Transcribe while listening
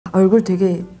얼굴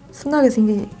되게 순하게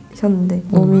생기셨는데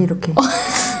몸이 이렇게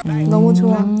너무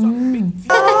좋아.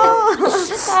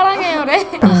 사랑해요래.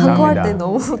 한국 할 때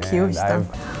너무 귀여우시다.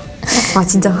 아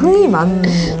진짜 흥이 많은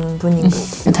분인 것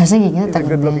같아요. 잘생기긴 했다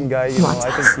근데. 맞아.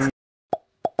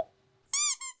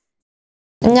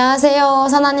 안녕하세요,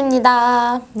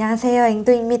 선안입니다. 안녕하세요,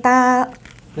 앵두입니다.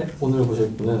 네, 오늘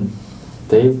보실 분은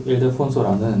데이브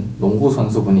일데폰소라는 농구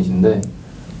선수분이신데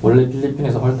원래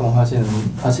필리핀에서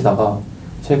활동하시다가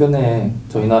최근에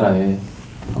저희 나라에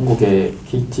한국의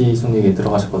KT 순위에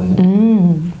들어가셨거든요.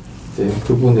 이제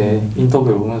그분의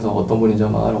인터뷰를 보면서 어떤 분인지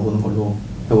한번 알아보는 걸로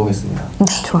해보겠습니다. 네,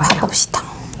 좋아요. 봅시다.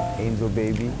 Angel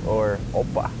baby or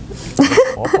Oppa.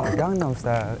 Oppa, Gangnam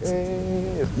Style.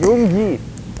 Yoongi.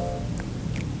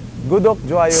 Gudok,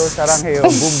 좋아요, 사랑해요,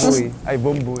 붐부이. Ay,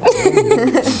 붐부이.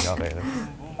 Okay.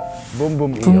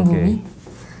 붐붐이, okay.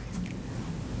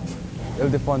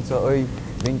 Ildefonso, oy,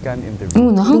 Lincoln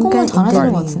interview. 나 한국말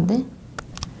잘하시는 것 같은데?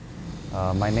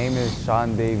 My name is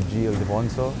Sean Dave G.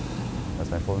 Ildefonso. That's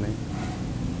my full name.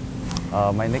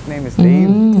 My nickname is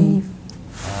Dave.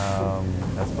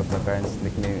 That's what my parents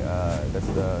nickname. That's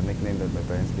the nickname that my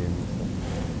parents gave me.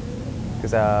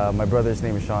 Because my brother's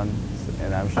name is Sean,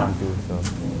 and I'm Sean too, so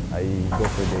I go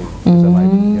for Dave. So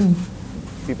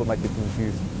people might get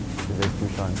confused because there's two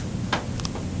Sean.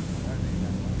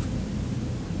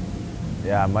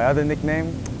 Yeah, my other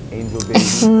nickname, Angel Baby.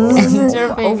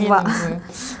 Angel Baby.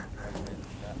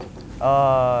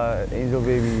 Angel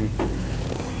Baby.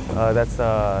 That's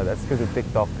because of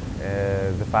TikTok.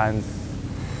 The fans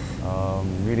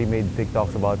really made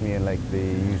TikToks about me, and like they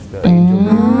used the Angel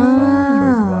Baby song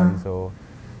Choice One, so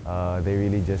they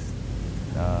really just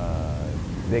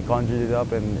they conjured it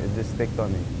up and it just sticked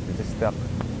on me. It just stuck,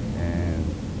 and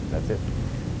that's it.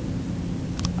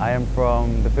 I am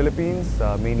from the Philippines,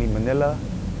 mainly Manila,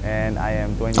 and I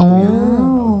am 23 years old. I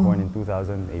was born in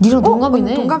 2008. 니랑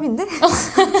동갑이네. 동갑인데?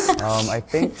 I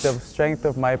think the strength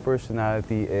of my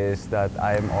personality is that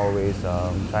I am always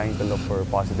trying to look for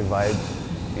positive vibes.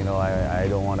 You know, I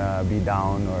don't want to be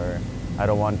down, or I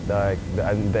don't want the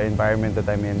environment that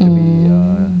I'm in to be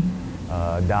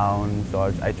down.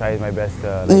 So I try my best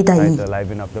to try to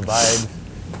liven up the vibes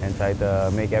and try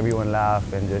to make everyone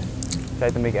laugh and just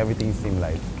try to make everything seem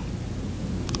light.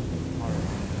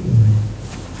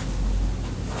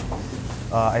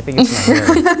 I think it's my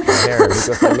hair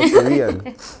because I look Korean.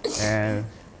 And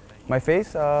my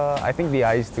face, I think the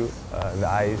eyes too. The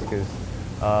eyes, because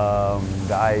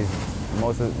the eyes,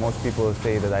 most people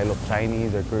say that I look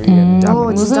Chinese or Korean,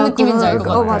 Japanese. 무슨 느낌인지 알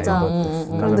것 같아. 맞아.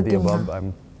 None of the above.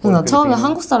 I'm 나 처음에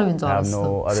한국 사람인 줄 I have 알았어.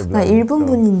 no other 나 blood, 일본 so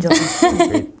분인 줄 알았어.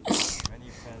 great.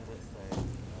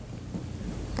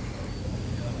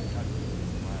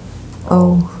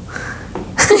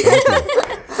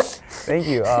 Thank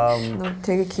you. 너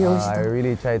되게 귀여우시다. I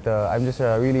really try to. I'm just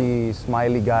a really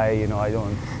smiley guy. You know, I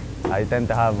tend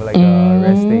to have like a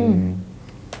resting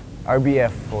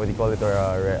RBF, what do you call it, or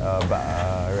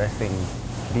a resting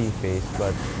B face.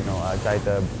 But you know, I try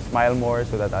to smile more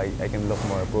so that I can look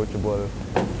more approachable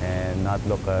and not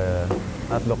look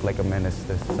like a menace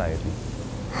to society.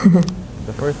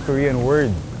 The first Korean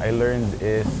word I learned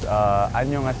is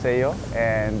안녕하세요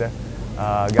and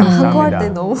한국 할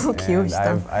때 너무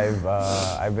귀여우시다.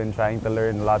 I've been trying to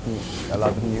learn a lot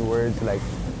of new words like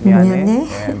미안해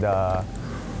and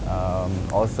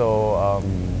also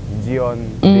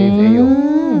Gion, Dave, Ayo.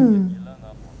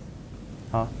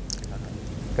 Huh?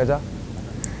 Kaja?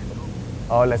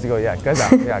 Oh, let's go. Yeah, Kaja.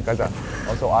 Yeah, Kaja.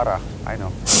 Also Ara. I know.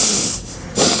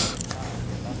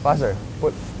 Faster.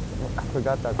 I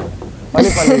forgot that one.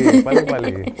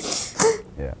 Pali.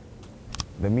 Yeah.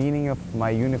 The meaning of my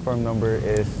uniform number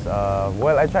is,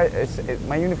 well,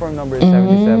 my uniform number is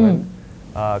 77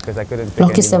 because I couldn't pick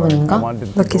Lucky anymore. 7인가? I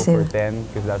wanted to Lucky go 7. for 10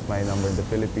 because that's my number in the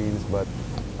Philippines, but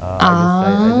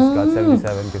I just got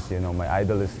 77 because, you know, my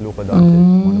idol is Luka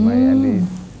Doncic, one of my NBA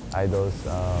idols.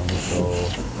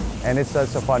 And it's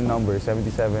such a fun number.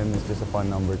 77 is just a fun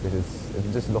number because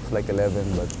it just looks like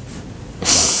 11, but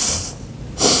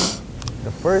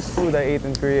the first food I ate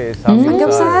in Korea is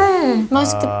samgyeopsal.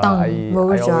 맛있겠다. I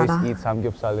always eat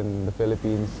samgyeopsal in the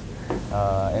Philippines,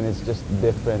 and it's just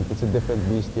different. It's a different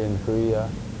beast here in Korea.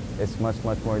 It's much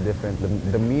more different.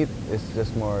 The meat is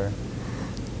just much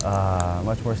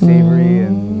more savory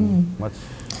and much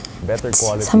better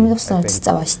quality. 삼겹살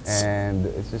진짜 맛있지. And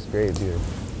it's just great here.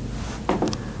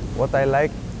 What I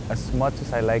like, as much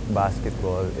as I like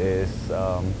basketball, is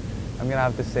I'm gonna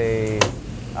have to say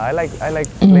I like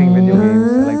playing video games.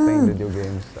 I like playing video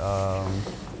games,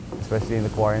 especially in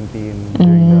the quarantine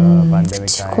during the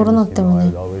pandemic times. You know, I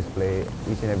would always play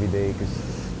each and every day because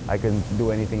I couldn't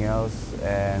do anything else.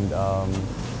 And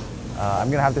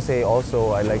I'm gonna have to say also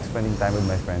I like spending time with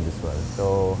my friends as well.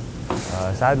 So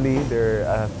sadly they're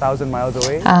 1,000 miles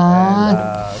away.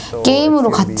 아, So 게임으로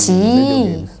it's gonna be 같이. video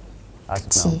games as of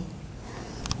그치. now.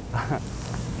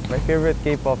 My favorite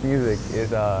K-pop music is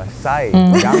Psy,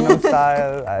 Gangnam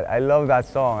Style. I love that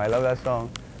song. I love that song.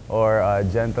 Or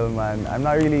Gentleman. I'm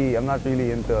not really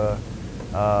into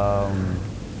the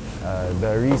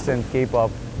recent K-pop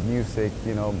music.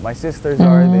 You know, my sisters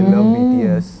are. They love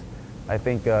BTS. I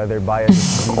think their bias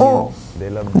is Jimin. They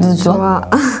love Jimin.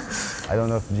 I don't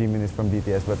know if Jimin is from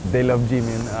BTS, but they love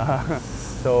Jimin.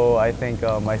 So I think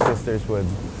my sisters would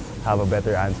have a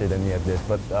better answer than me at this.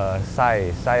 But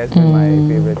Psy has been my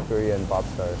favorite Korean pop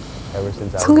star ever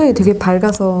since I was 성격이 a kid. 되게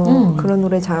밝아서 그런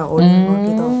노래 잘 어울리는 것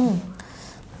같기도 하고.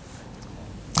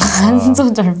 한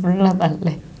소절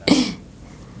불러달래.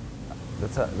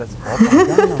 That's Oppa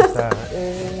Gangnam Style.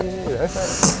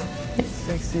 That's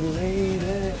sexy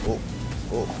lady.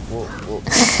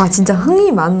 아 진짜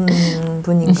흥이 많은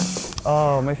분인 것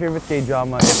같아. My favorite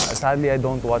K-drama. Sadly, I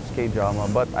don't watch K-drama,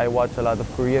 but I watch a lot of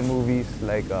Korean movies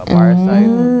like Parasite,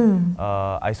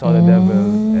 I Saw the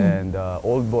Devil, and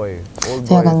Old Boy. Old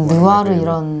Boy 약간 is one of my 느와르 favorite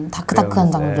이런 다크다크한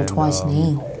films, 장르를 and,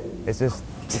 좋아하시네. It's just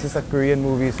that Korean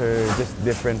movies are just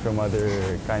different from other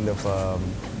kind of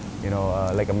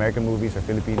like American movies or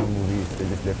Filipino movies. They're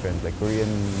just different. Like Korean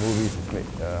movies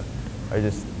are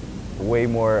just way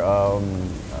more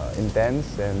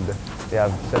intense, and they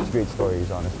have such great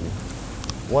stories, honestly.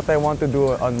 What I want to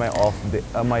do on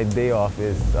my day off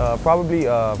is probably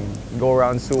go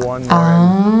around Suwon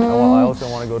more. I also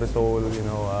want to go to Seoul, you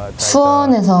know,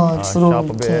 수원에서 try to 주로 shop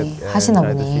a bit 이렇게 and 하시나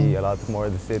try to see 보네. a lot more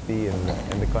of the city and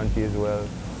the country as well.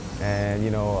 And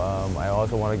you know, I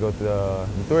also want to go to the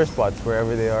tourist spots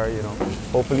wherever they are. You know,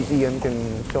 hopefully Ian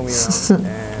can show me around,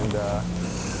 and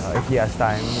if he has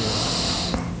time. You know.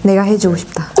 내가 해주고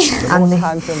싶다. The most 안내.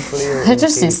 handsome player in 해줄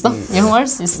수 있어? KT. 영어 할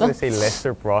수 있어? I'm gonna say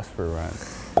Lester Prosper, man.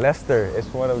 Lester is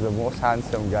one of the most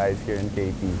handsome guys here in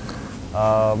KT.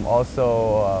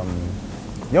 Also,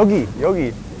 Yogi,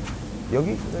 Yonggi.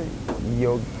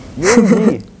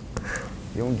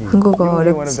 한국어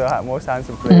Yonggi, one of the most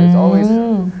handsome players. Always.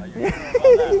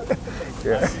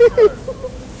 Yeah.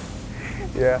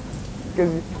 Yeah.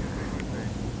 Because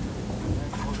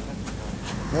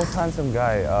most handsome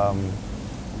guy,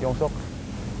 Yongsok.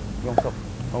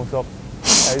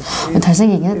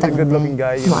 잘생기긴 He's 했다 a good-looking 근데.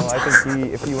 guy. You know, I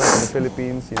think if he went to the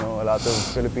Philippines, you know, a lot of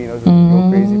Filipinos would go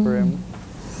crazy for him.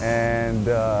 And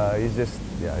he's just,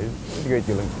 yeah, he's a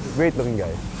great-looking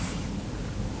guy.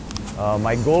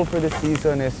 My goal for this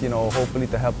season is, you know, hopefully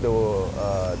to help the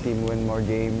team win more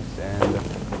games and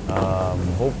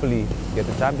hopefully get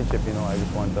the championship. You know, I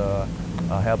just want to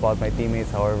help out my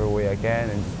teammates however way I can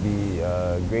and just be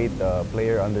a great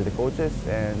player under the coaches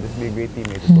and just be a great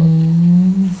teammate as well.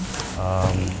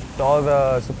 To all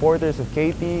the supporters of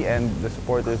KT and the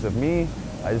supporters of me,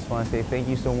 I just want to say thank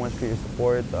you so much for your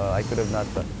support. I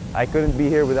couldn't be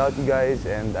here without you guys,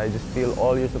 and I just feel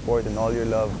all your support and all your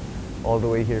love all the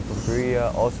way here from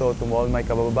Korea. Also to all my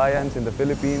kababayans in the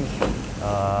Philippines,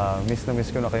 miss ko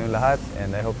na kayong lahat,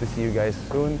 and I hope to see you guys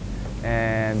soon.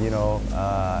 And you know,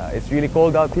 it's really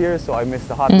cold out here, so I miss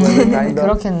the hot weather kind of.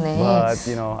 그렇겠네. But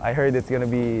you know, I heard it's gonna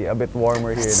be a bit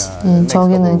warmer here in the next couple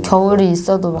저기는 of weeks. 겨울이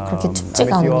있어도 막 그렇게 I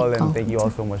춥지가 miss you all 않으니까. and thank you all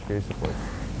so much for your support.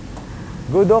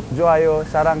 구독, 좋아요,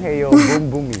 사랑해요,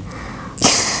 붐붐이.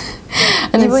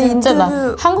 아니 이번 진짜 나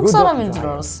인터뷰 한국 사람인 줄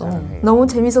알았어. 너무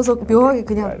재밌어서 묘하게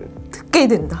그냥 듣게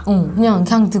된다. 그냥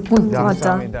듣고 있고.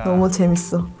 맞아. 감사합니다. 너무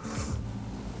재밌어.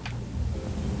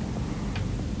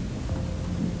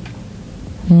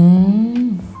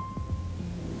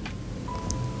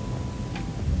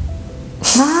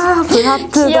 아,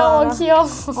 불하트다. 귀여워.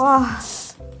 와.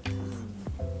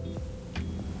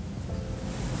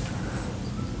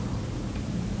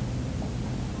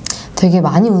 되게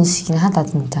많이 웃으시긴 하다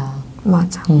진짜.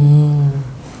 맞아.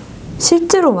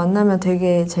 실제로 만나면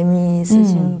되게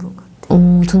재미있으신 분 같아.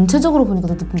 전체적으로 보니까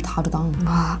또 느낌이 다르다.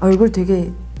 와, 얼굴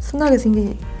되게 순하게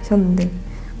생기셨는데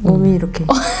몸이 이렇게.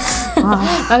 와.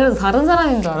 나 그래서 다른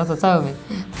사람인 줄 알았어 처음에.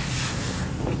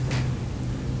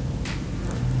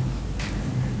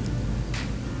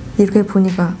 이렇게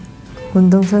보니까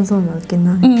운동선수 같긴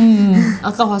하네.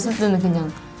 아까 봤을 때는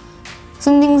그냥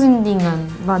순딩순딩한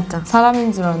맞아.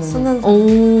 사람인 줄 알았는데. 순한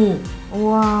오.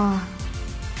 우와.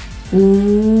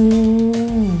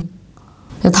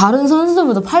 다른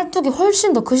선수들보다 팔뚝이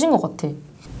훨씬 더 크신 것 같아.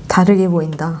 다르게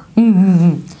보인다.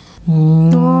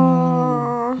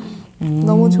 와.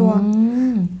 너무 좋아.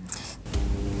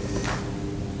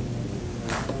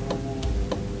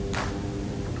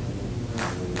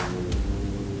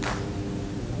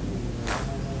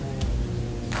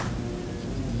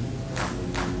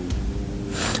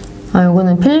 아,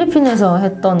 이거는 필리핀에서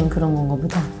했던 그런 건가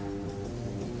보다.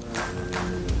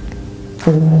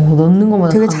 오, 넣는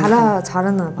것마다 되게 다르다.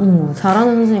 잘하나 봐. 응,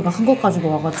 잘하는 선수니까 한국까지도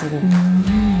와가지고.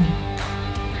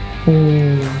 오.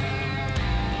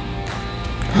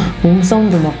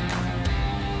 몸싸움도 막.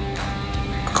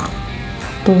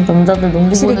 또 남자들 농구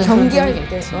확실히 보는 경기할 사람들이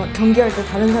때, 있지. 경기할 때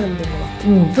다른 사람인 것 같아.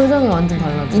 응, 표정이 완전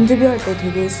달라져. 인터뷰할 때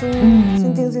되게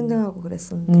순딩순딩하고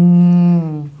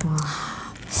그랬었는데.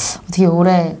 어떻게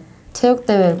올해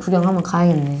체육대회 구경 한번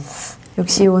가야겠네.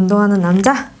 역시 운동하는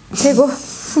남자 최고.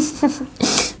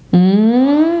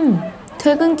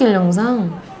 퇴근길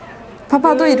영상.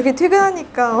 봐봐도 이렇게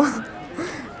퇴근하니까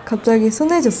갑자기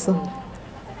순해졌어.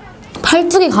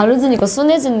 팔뚝이 가려지니까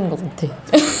순해지는 것 같아.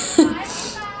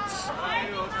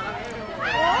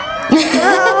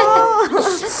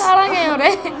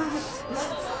 사랑해요래.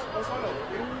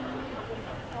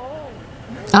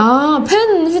 아,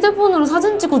 팬 휴대폰으로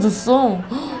사진 찍어줬어.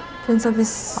 팬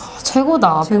서비스.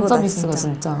 최고다. 팬 최고다, 서비스가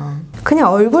진짜.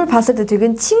 그냥 얼굴 봤을 때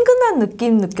되게 친근한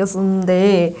느낌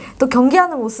느꼈었는데 또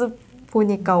경기하는 모습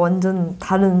보니까 완전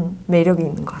다른 매력이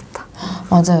있는 것 같아.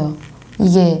 맞아요.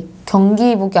 이게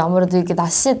경기복이 아무래도 이렇게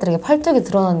나시에들에게 팔뚝이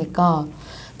드러나니까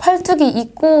팔뚝이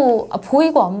있고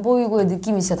보이고 안 보이고의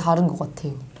느낌이 진짜 다른 것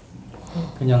같아요.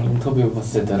 그냥 인터뷰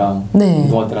봤을 때랑 네.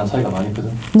 운동할 때랑 차이가 많이 크죠.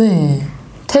 네.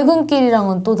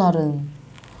 퇴근길이랑은 또 다른.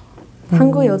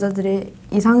 한국 여자들의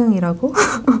이상형이라고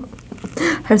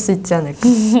할 수 있지 않을까.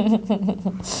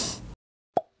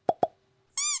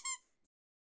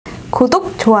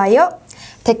 구독, 좋아요,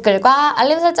 댓글과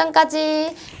알림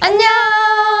설정까지. 안녕!